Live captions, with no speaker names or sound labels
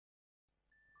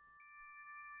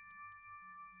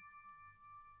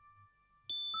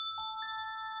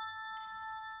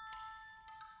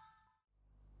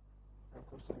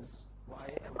question is, why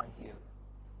am I here?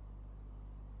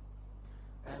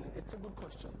 And it's a good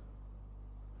question,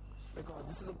 because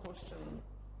this is a question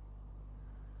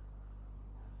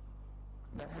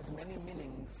that has many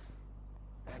meanings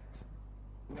at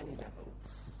many levels.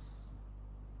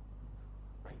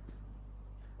 Right?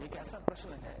 एक ऐसा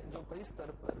प्रश्न है जो कई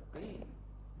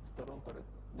स्तरों पर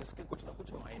जिसके कुछ ना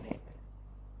कुछ मायने हैं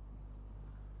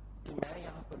कि मैं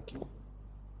यहाँ पर क्यों,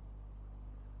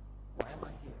 why am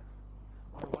I here?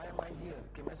 और why am I here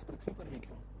कि मैं इस पृथ्वी पर ही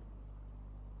क्यों,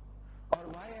 और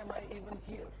why am I even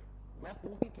here? मैं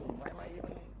हूँ ही क्यों? Why am I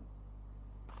even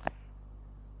I?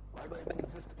 Why do I even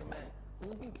exist कि मैं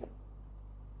हूँ ही क्यों?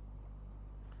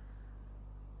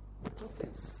 The truth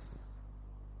is,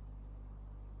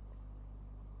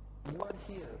 you are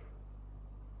here.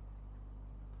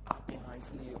 आप यहाँ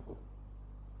इसलिए हो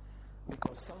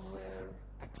because somewhere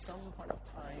at some point of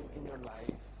time in your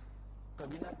life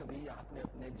कभी ना कभी आपने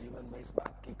अपने जीवन में इस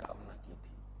बात की कामना की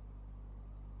थी.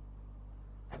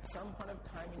 At some point of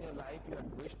time in your life you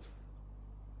had wished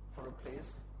for a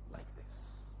place like this.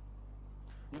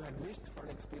 You had wished for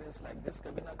an experience like this.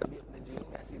 कभी ना कभी अपने जीवन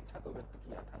में ऐसी इच्छा को व्यक्त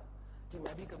किया था कि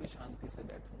मैं भी कभी शांति से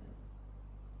बैठूं.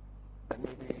 That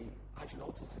maybe I should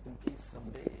also sit in peace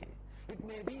someday. It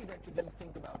may be that you didn't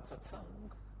think about satsang.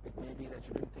 It may be that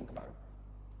you didn't think about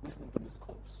listening to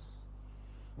discourse.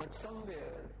 But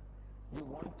somewhere you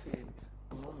wanted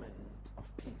a moment of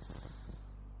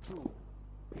peace, true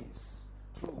bliss.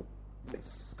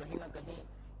 कहीं ना कहीं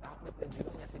आपने अपने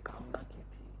जीवन में ऐसी कामना की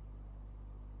थी.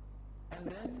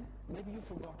 And then maybe you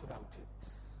forgot about it.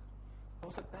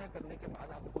 हो सकता है करने के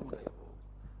बाद आप भूल गए हो.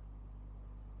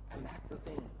 And that's the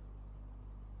thing.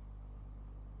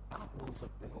 आप भूल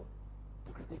सकते हो,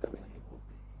 प्रकृति कभी नहीं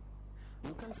भूलती.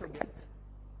 You can forget,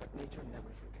 but nature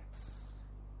never forgets.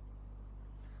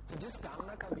 So जिस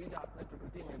कामना का बीज आपने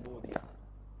प्रकृति में बो दिया,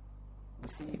 the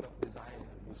seed of desire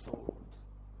you sowed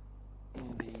in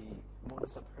the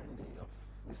modus operandi of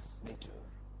this nature,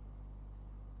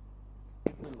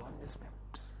 it will one day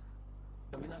sprout.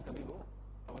 कभी ना कभी वो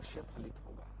अवश्य फलित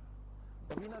होगा.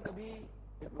 कभी ना कभी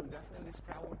it will definitely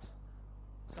sprout.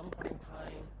 Some point in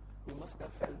time you must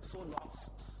have felt so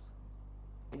lost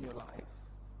in your life,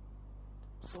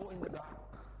 so in the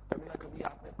dark. कभी ना कभी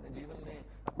आपने अपने जीवन में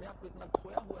अपने आप को इतना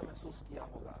खोया हुआ महसूस किया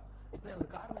होगा, इतने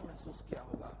अंधकार में महसूस किया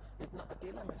होगा, इतना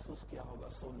अकेला महसूस किया होगा,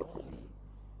 so lonely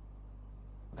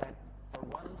that for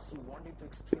once you wanted to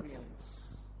experience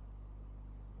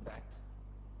that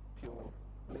pure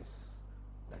bliss,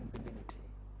 that divinity.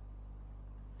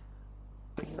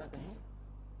 कहीं ना कहीं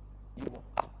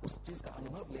आप उस चीज का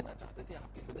अनुभव लेना चाहते थे,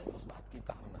 आपके हृदय में उस बात की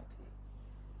कामना थी,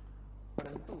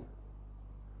 परंतु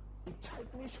इच्छा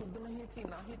इतनी शुद्ध नहीं थी,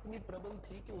 ना ही इतनी प्रबल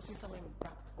थी कि उसी समय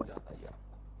प्राप्त हो जाता है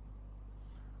आपको.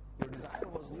 Your desire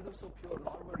was neither so pure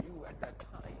nor were you at that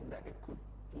time that it could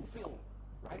fulfill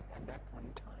right at that point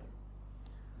in time.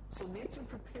 So nature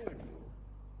prepared you.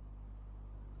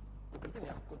 प्रकृति ने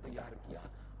आपको तैयार किया.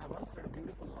 I once read a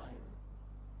beautiful line.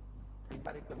 एक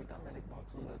बार एक कविता मैंने एक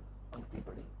बहुत सुंदर पंक्ति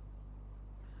पढ़ी.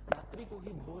 रात्रि को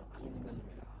ही भोर आलिंगन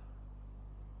मिला.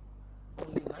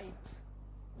 Only night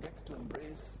gets to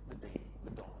embrace the day,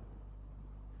 the dawn.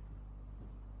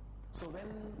 So when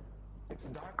it's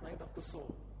dark night of the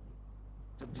soul,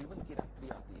 जब जीवन की रात्रि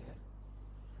आती है,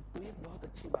 तो ये बहुत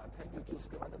अच्छी बात है, क्योंकि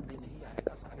उसके बाद अब दिन ही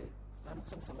आएगा.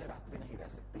 सब समय रात्रि नहीं रह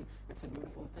सकती. It's a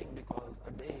beautiful thing because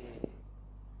a day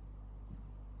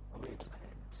awaits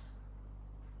ahead,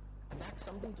 and that's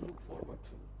something to look forward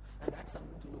to, and that's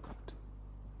something to look up to.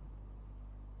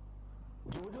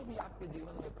 जो भी आपके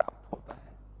जीवन में प्राप्त होता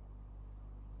है,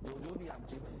 जो भी आप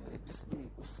जीवन में जिस भी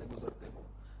उससे गुजरते हो,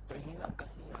 कहीं ना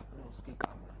कहीं आपने उसकी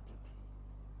कामना की थी.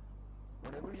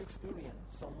 Whatever you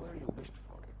experience, somewhere you wished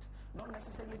for it. Not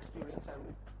necessarily experience,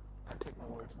 I take my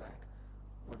words back.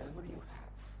 Whatever you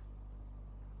have,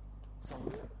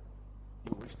 somewhere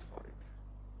you wished for it.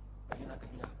 कहीं ना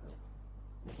कहीं आपने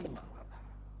यही मांगा था.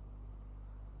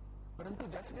 परंतु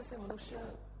जैसे जैसे मनुष्य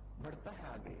बढ़ता है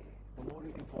आगे, the more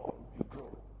you evolve, you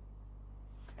grow,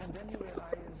 and then you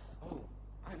realize, oh,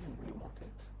 I didn't really want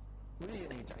it. मुझे ये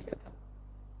नहीं चाहिए था.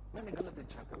 मैंने गलत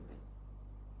इच्छा कर दी.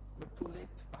 But too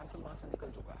late, parcel वहां से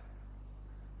निकल चुका है.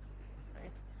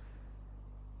 Right?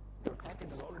 Your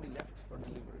package is already left for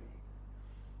delivery.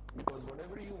 Because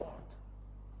whatever you want,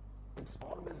 it's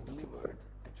always delivered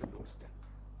at your doorstep.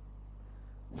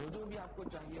 जो भी आपको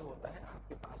चाहिए होता है,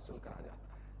 आपके पास चल कर आ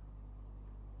जाता है.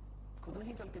 खुद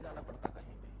नहीं चल के जाना पड़ता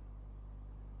कहीं भी.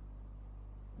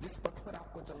 जिस पथ पर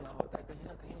आपको चलना होता है, कहीं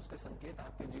ना कहीं उसके संकेत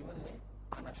आपके जीवन में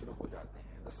आना शुरू हो जाते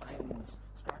हैं. The signs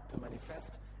start to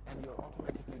manifest and you're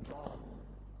automatically drawn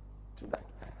to that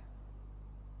path.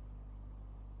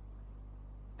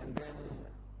 And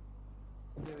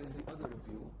then there is the other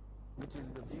view, which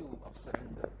is the view of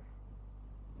surrender.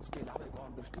 उसके अलावा एक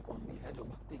और दृष्टिकोण भी है जो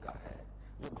भक्ति का है,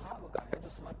 जो भाव का है, जो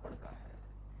समर्पण का है,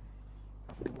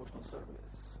 of devotional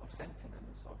service, of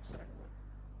sentiments, of surrender.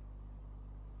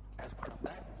 As part of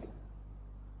that view,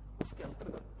 उसके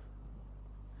अंतर्गत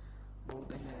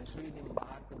बोलते हैं श्री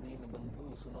निम्बार्क दीन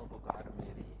बंधु सुनो पुकार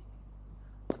मेरी,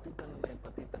 पतितन में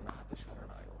पतितनाथ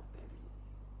शरण आयो तेरी.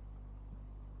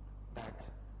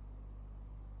 That's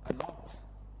a knock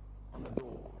on the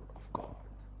door of God.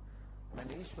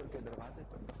 मैंने ईश्वर के दरवाजे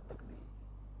पर दस्तक दी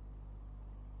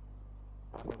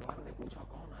और भगवान ने पूछा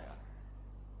कौन आया है?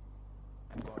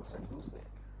 And God said, who's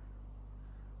there?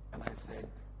 And I said,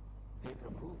 हे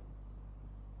प्रभु,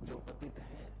 जो पतित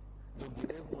हैं, जो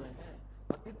गिरे हुए हैं,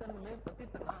 पतितन में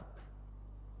पतितनाथ,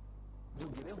 जो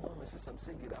गिरे हुए में से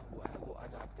सबसे गिरा हुआ है, वो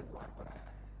आज आपके द्वार पर आया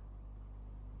है.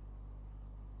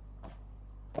 Of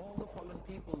all the fallen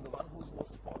people, the one who's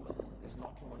most fallen is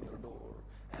knocking on your door,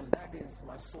 and that is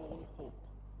my sole hope.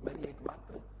 मेरी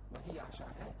एकमात्र वही आशा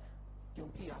है,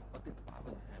 क्योंकि आप पतित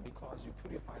पावन हैं, because you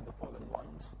purify the fallen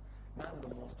ones. I am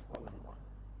the most fallen one.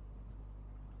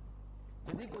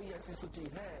 यदि कोई ऐसी सूची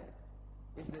है,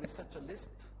 if there is such a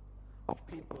list of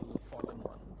people, fallen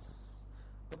ones,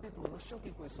 पतित मनुष्यों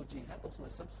की कोई सूची है, तो उसमें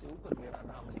सबसे ऊपर मेरा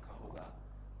नाम लिखा होगा.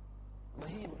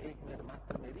 वही एक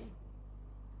मात्र मेरी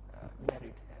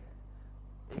मेरिट है,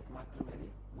 एकमात्र मेरी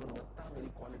गुणवत्ता, मेरी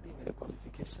क्वालिटी, मेरी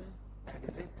qualification. That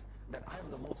is it, that I am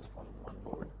the most fallen one,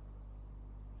 Lord.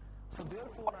 So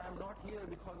therefore I am not here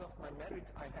because of my merit.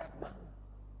 I have none.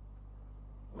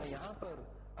 मैं यहाँ पर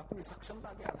अपनी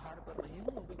सक्षमता के आधार पर नहीं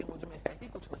हूँ, क्योंकि मुझ में है ही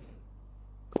कुछ नहीं.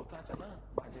 तोता चना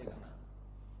बाजेगा ना.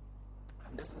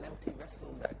 I'm just an empty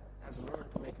vessel that has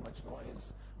learned to make much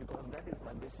noise, because that is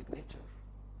my basic nature.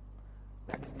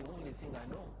 That is the only thing I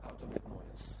know, how to make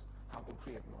noise, how to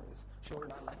create noise. शोर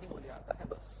डालना ही मुझे आता है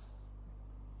बस.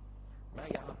 मैं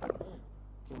यहाँ पर हूँ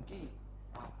क्योंकि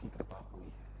आपकी कृपा हुई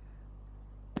है.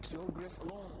 It's your grace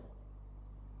alone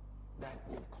that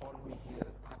you've called me here.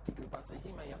 आपकी कृपा से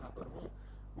ही मैं यहाँ पर हूँ.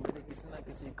 मेरे किसी न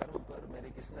किसी कर्म पर, मेरे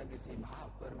किसी न किसी भाव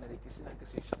पर, मेरे किसी न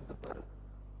किसी शब्द पर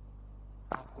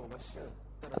आपको अवश्य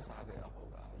तरस आ गया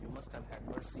होगा. You must have had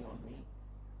mercy on me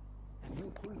and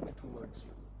you pulled me towards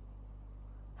you.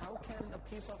 How can a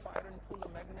piece of iron pull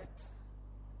a magnet?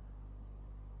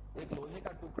 एक लोहे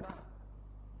का टुकड़ा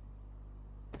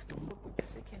एक चुंबक को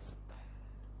कैसे खींच सकता है?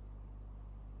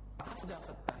 पास जा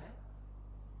सकता है,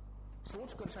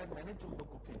 सोचकर शायद मैंने चुंबक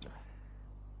को खींचा है.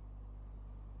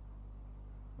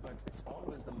 But it's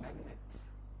always the magnet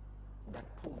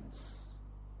that pulls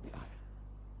the iron.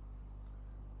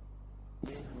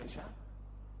 ये हमेशा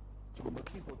चुंबक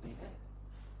ही होती है,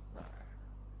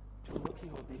 चुंबक ही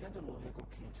होती है जो लोहे को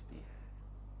खींचती है.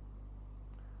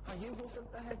 हाँ, ये हो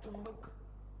सकता है चुंबक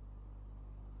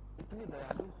इतनी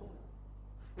दयालु हो.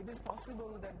 It is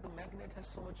possible that the magnet has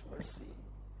so much mercy.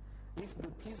 If the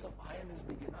piece of iron is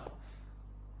big enough,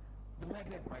 the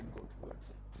magnet might go towards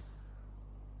it.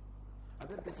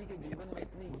 अगर किसी के जीवन में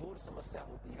इतनी घोर समस्या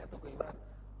होती है, तो कई बार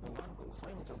भगवान को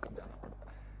स्वयं चलकर जाना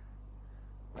पड़ता है.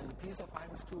 When the piece of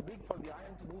iron is too big for the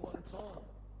iron to move on its own,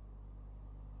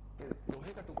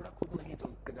 लोहे का टुकड़ा खुद नहीं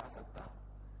चल के जा सकता,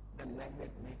 then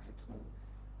magnet makes its move.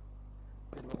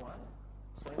 फिर भगवान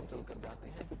स्वयं चलकर जाते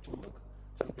हैं, फिर चुंबक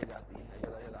चल के जाती है.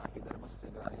 यदा यदा हि धर्मस्य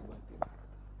ग्लानिर्भवति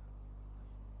भारत.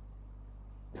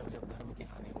 जब जब धर्म की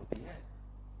हानि होती है,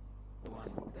 भगवान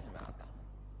बोलते हैं मैं आता हूं.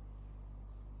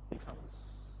 He comes.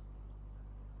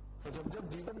 So जब जब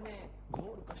जीवन में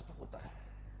घोर कष्ट होता है,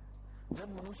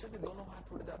 जब मनुष्य के दोनों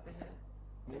हाथ उड़ जाते हैं,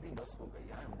 मेरी बस हो गई,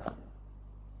 I am done.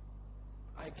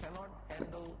 I cannot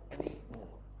handle any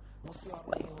more. मुझसे और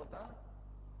नहीं होता.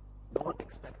 Don't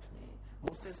expect me.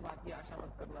 मुझसे इस बात की आशा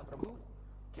मत करना प्रभु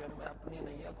कि मैं अपनी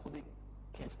नैया खुद ही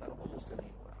खींचता रहूं. मुझसे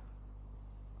नहीं हो रहा.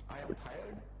 I am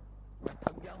tired. मैं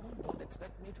थक गया हूं. Don't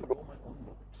expect me to row my own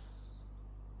boats.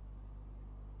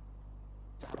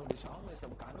 चारों दिशाओं में,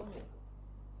 सब कानों में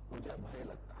मुझे भय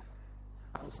लगता है.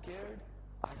 I'm scared.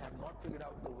 I have not figured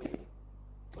out the way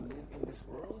to live in this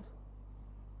world.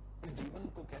 इस जीवन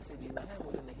को कैसे जीना है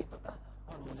मुझे नहीं पता,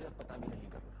 और मुझे पता भी नहीं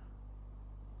करना.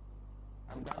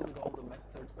 I'm done with all the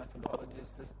methods, methodologies,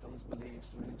 systems,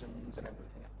 beliefs, religions and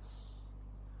everything else.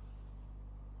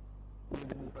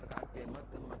 विभिन्न प्रकार के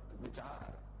मत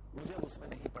विचार, मुझे उसमें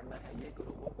नहीं पढ़ना है. ये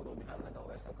करो, वो करो, ध्यान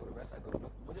लगाओ, ऐसा करो, वैसा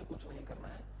करो. मुझे कुछ नहीं करना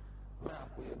है. मैं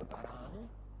आपको ये बता रहा हूं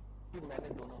कि मैंने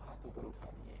दोनों हाथ ऊपर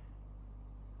उठा दिए.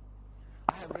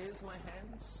 I have raised my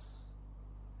hands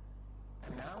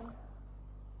and now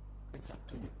it's up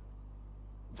to you.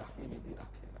 जाहि विधि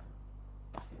रखेगा,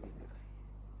 ताहि विधि रही.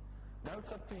 Now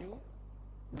it's up to you.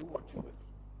 Do what you will.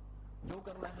 जो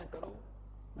करना है करो,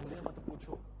 मुझे मत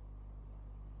पूछो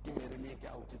कि मेरे लिए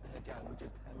क्या उचित है, क्या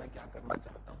अनुचित है, मैं क्या करना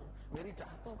चाहता हूँ। मेरी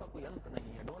चाहतों का कोई अंत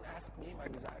नहीं है. Don't ask me, my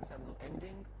desires have no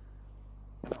ending,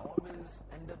 and I always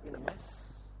end up in a mess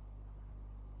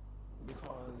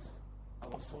because I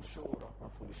was so sure of my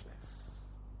foolishness.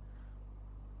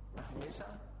 मैं हमेशा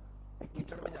एक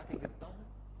कीचड़ में जाके गिरता हूँ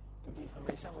क्योंकि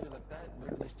हमेशा मुझे लगता है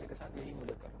दृढ़ निश्चय के साथ यही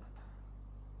मुझे करना था.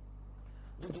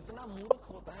 जो जितना मूर्ख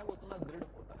होता है वो उतना दृढ़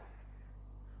होता है.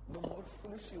 The more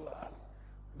foolish you are,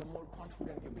 the more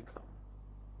confident you become.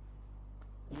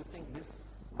 You think this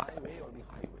my way or the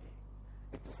highway.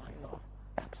 It's a sign of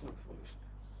absolute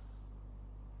foolishness.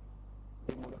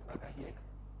 ये मूर्खता का ही एक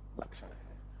लक्षण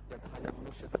है, या कहा जाए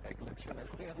मनुष्यता का एक लक्षण है.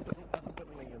 कोई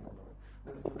अंतर नहीं है दोनों में.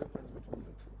 There is no difference between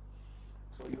the two.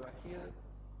 So you are here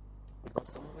because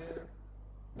somewhere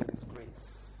there is grace,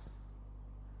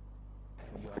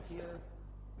 and you are here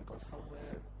because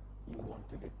somewhere you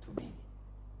wanted it to be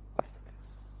like this.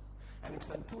 And it's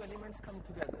when two elements come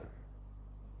together.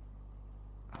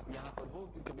 आप यहाँ पर हो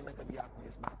क्योंकि कभी न कभी आपने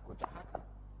इस बात को चाहा था.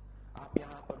 आप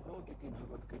यहाँ पर हो क्योंकि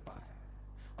भगवत कृपा है.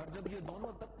 और जब ये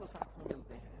दोनों तत्व साथ में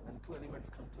मिलते हैं, when two elements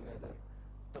come together,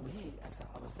 तभी ऐसा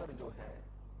अवसर जो है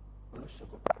मनुष्य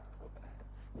को प्राप्त होता है.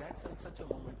 That's when such a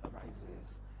moment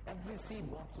arises. Every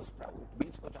seed wants to sprout.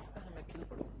 बीज तो चाहता है मैं खिल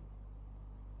पड़ूं,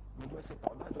 मुझमें से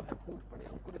पौधा जो है फूट पड़े,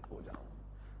 अंकुरित हो जाऊं,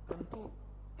 परंतु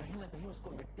कहीं ना कहीं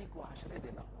उसको मिट्टी को आश्रय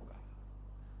देना होगा.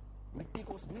 मिट्टी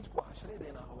को उस बीज को आश्रय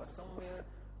देना होगा. Somewhere,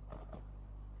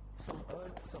 some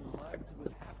earth, some mud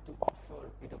will have to offer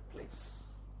it a place.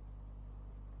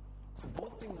 So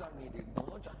both things are needed.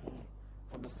 दोनों चाहिए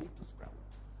for the seed to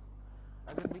sprout.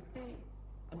 अगर मिट्टी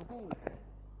अनुकूल है,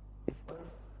 if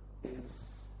earth is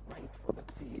right for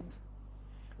that seed,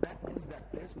 that means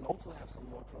that place will also have some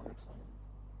water on its own.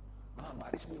 वहां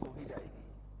बारिश भी हो ही जाएगी,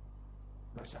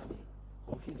 वर्षा भी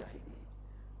हो ही जाएगी,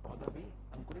 पौधा भी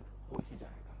अंकुरित हो ही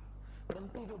जाएगा.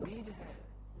 परंतु जो बीज है,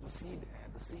 जो सीड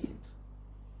है, the seed,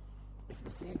 if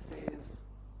the seed says,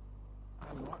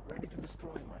 I'm not ready to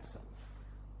destroy myself,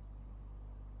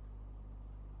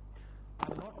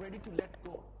 I'm not ready to let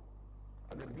go.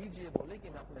 अगर बीज ये बोले कि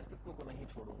मैं अपने अस्तित्व को नहीं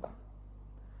छोड़ूंगा,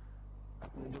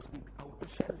 अपने जो उसकी आउटर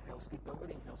शेल है, उसकी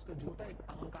कवरिंग है, उसका झूठा एक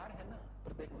अहंकार है ना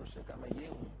प्रत्येक मनुष्य का, मैं ये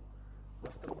हूं.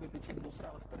 वस्त्रों के पीछे एक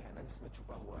दूसरा वस्त्र है ना जिसमें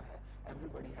छुपा हुआ है.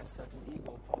 Everybody has certain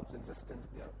ego, false existence.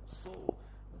 They are so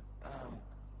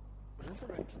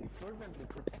reverently, fervently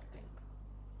protecting.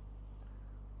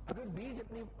 अगर बीज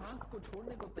अपनी आंख को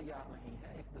छोड़ने को तैयार नहीं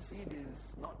है, if the seed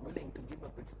is not willing to give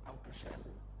up its outer shell,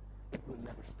 it will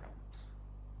never sprout.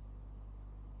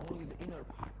 Only the inner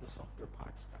part, the softer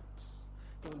part sprouts.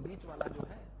 केवल बीज वाला जो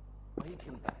है वही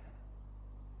खिलता है.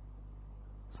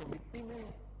 So मिट्टी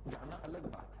में जाना अलग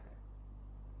बात है,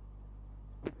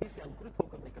 मिट्टी से अंकुरित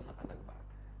होकर निकलना अलग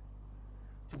बात है.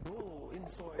 To go in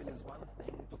soil is one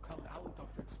thing, to come out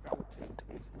of it sprouted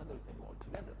is another thing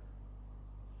altogether.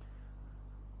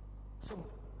 So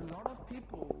a lot of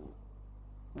people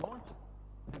want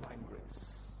divine grace.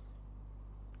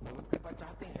 भगवत कृपा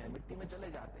चाहते हैं, मिट्टी में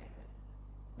चले जाते हैं.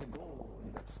 They go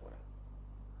in that soil,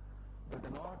 but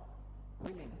they're not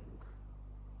willing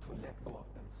to let go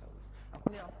of themselves.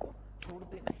 अपने आप को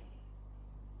छोड़ते नहीं.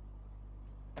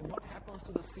 And what happens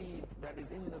to the seed that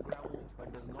is in the ground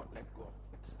but does not let go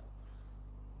of itself?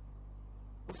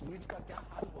 उस बीज का क्या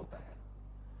हाल होता है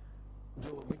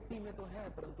जो मिट्टी में तो है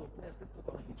परंतु अपने अस्तित्व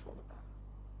को नहीं छोड़ता,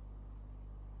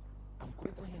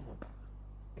 अंकुरित नहीं होता.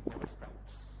 It never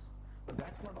sprouts. But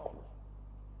that's not all.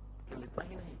 केवल इतना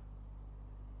ही नहीं,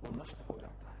 वो नष्ट हो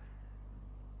जाता है.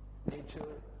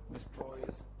 Nature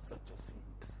destroys such a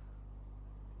seed.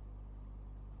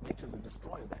 Nature will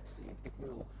destroy that seed. It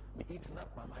will be eaten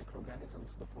up by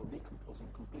microorganisms before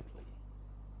decomposing completely.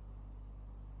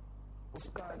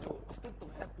 उसका जो अस्तित्व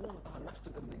है पूर्णतः नष्ट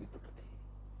कर देगी प्रकृति.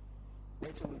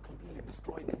 Nature will completely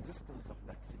destroy the existence of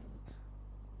that seed.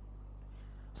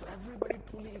 So everybody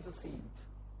truly is a seed.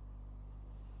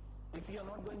 If you are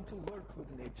not going to work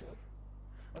with nature,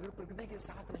 अगर प्रकृति के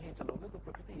साथ नहीं चलोगे तो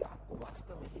प्रकृति आपको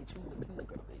वास्तव में ही छिन्न भिन्न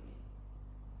कर देगी.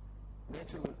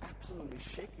 Nature will absolutely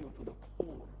shake you to the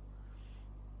core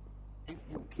if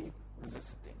you keep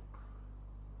resisting.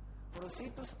 For a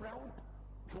seed to sprout,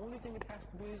 the only thing it has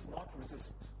to do is not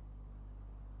resist.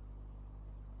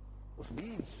 उस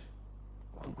बीज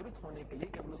को अंकुरित होने के लिए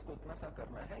केवल उसको इतना सा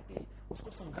करना है कि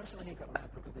उसको संघर्ष नहीं करना है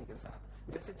प्रकृति के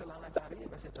साथ. जैसे चलाना चाह रही है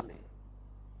वैसे चले,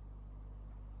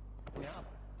 अपने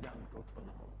आप ज्ञान की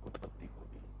उत्पत्ति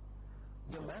होगी.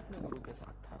 जब मैं अपने गुरु के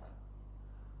साथ था,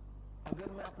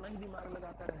 अगर मैं अपना ही दिमाग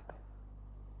लगाता रहता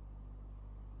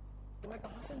तो मैं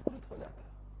कहां से अंकुरित हो जाता.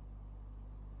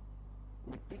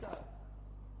 मिट्टी का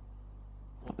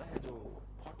होता है जो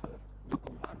पॉटर, जो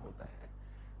कुम्हार होता है,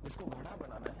 जिसको घड़ा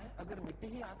बनाना है, अगर मिट्टी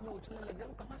ही हाथ में उछलने लग जाए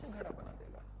वो कहां से घड़ा बना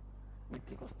देगा?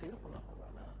 मिट्टी को स्थिर होना होगा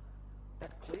ना.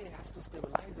 That clay has to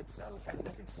stabilize itself and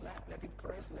let it slap, let it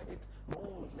caress, let it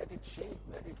mold, let it shape,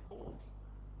 let it hold.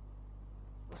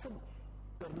 वो सब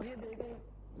करने देंगे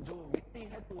जो मिट्टी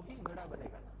है तो ही घड़ा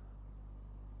बनेगा ना,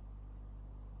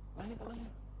 नहीं तो नहीं.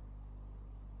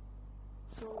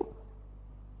 So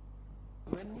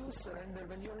when you surrender,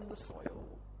 when you're in the soil,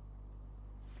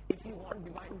 if you want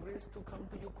divine grace to come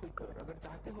to you quicker, अगर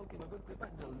चाहते हो कि भगवत कृपा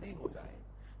जल्दी हो जाए,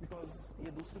 बिकॉज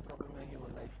ये दूसरी प्रॉब्लम है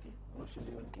ह्यूमन लाइफ की, मनुष्य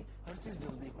जीवन की, हर चीज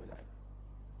जल्दी हो जाए.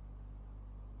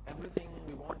 Everything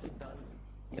we want it done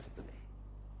yesterday.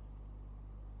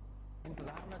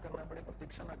 इंतजार ना करना पड़े,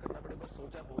 प्रतीक्षा ना करना पड़े, बस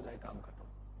सोचा हो जाए काम खत्म.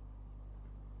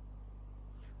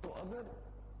 तो अगर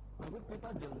भगवत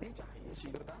कृपा जल्दी चाहिए,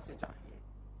 शीघ्रता से चाहिए,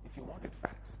 if you want it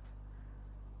fast,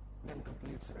 then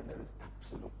complete surrender is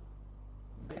absolute,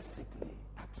 basically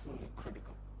absolutely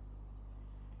critical.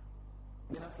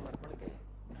 बिना समर्पण के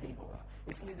नहीं होगा.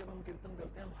 इसलिए जब हम कीर्तन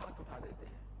करते हैं हम हाथ उठा देते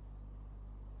हैं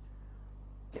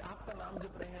कि आपका नाम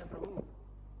जप रहे हैं प्रभु,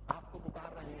 आपको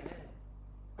पुकार रहे हैं,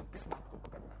 अब किस बात को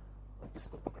पकड़ना और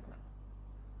किसको पकड़ना.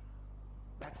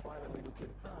 That's why when we do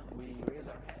kirtan, we raise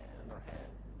our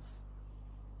hands.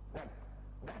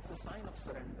 That's a sign of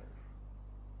surrender.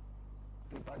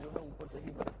 कृपा जो है ऊपर से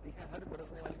ही बरसती है. हर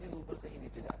बरसने वाली चीज ऊपर से ही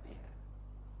नीचे जाती है.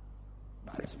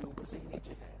 बारिश भी ऊपर से ही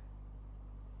नीचे है.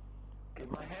 Okay,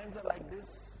 my hands are like this.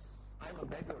 I'm a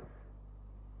beggar.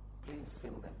 Please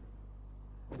fill them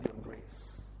with your grace.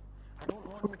 I don't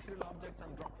want material objects.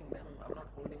 I'm dropping them. I'm not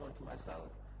holding on to myself,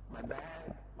 my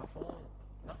bag, my phone,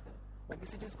 nothing. मैं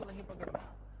किसी चीज को नहीं पकड़ रहा,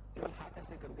 केवल हाथ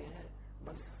ऐसे कर दिए हैं,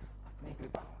 बस अपनी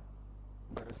कृपा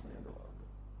बरसने दो.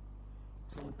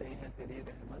 सुनते हैं तेरी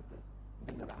रहमत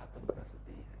दिन रात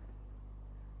बरसती है,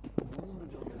 एक बूंद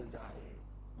जो मिल जाए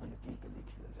मन की कली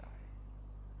खिल जाए.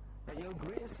 That your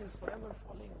grace is forever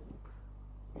falling.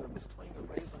 You're bestowing your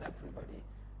grace on everybody,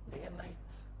 day and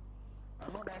night.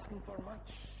 I'm not asking for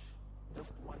much,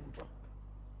 just one drop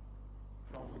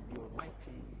from your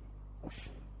mighty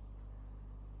ocean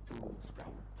to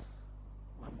sprout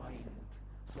my mind,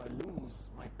 so I lose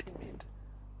my timid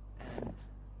and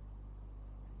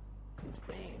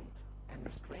constrained and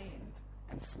restrained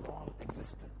and small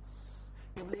existence.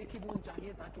 केवल एक ही बूंद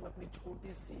चाहिए ताकि मैं अपनी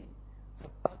छोटी सी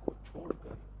सत्ता को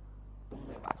छोड़कर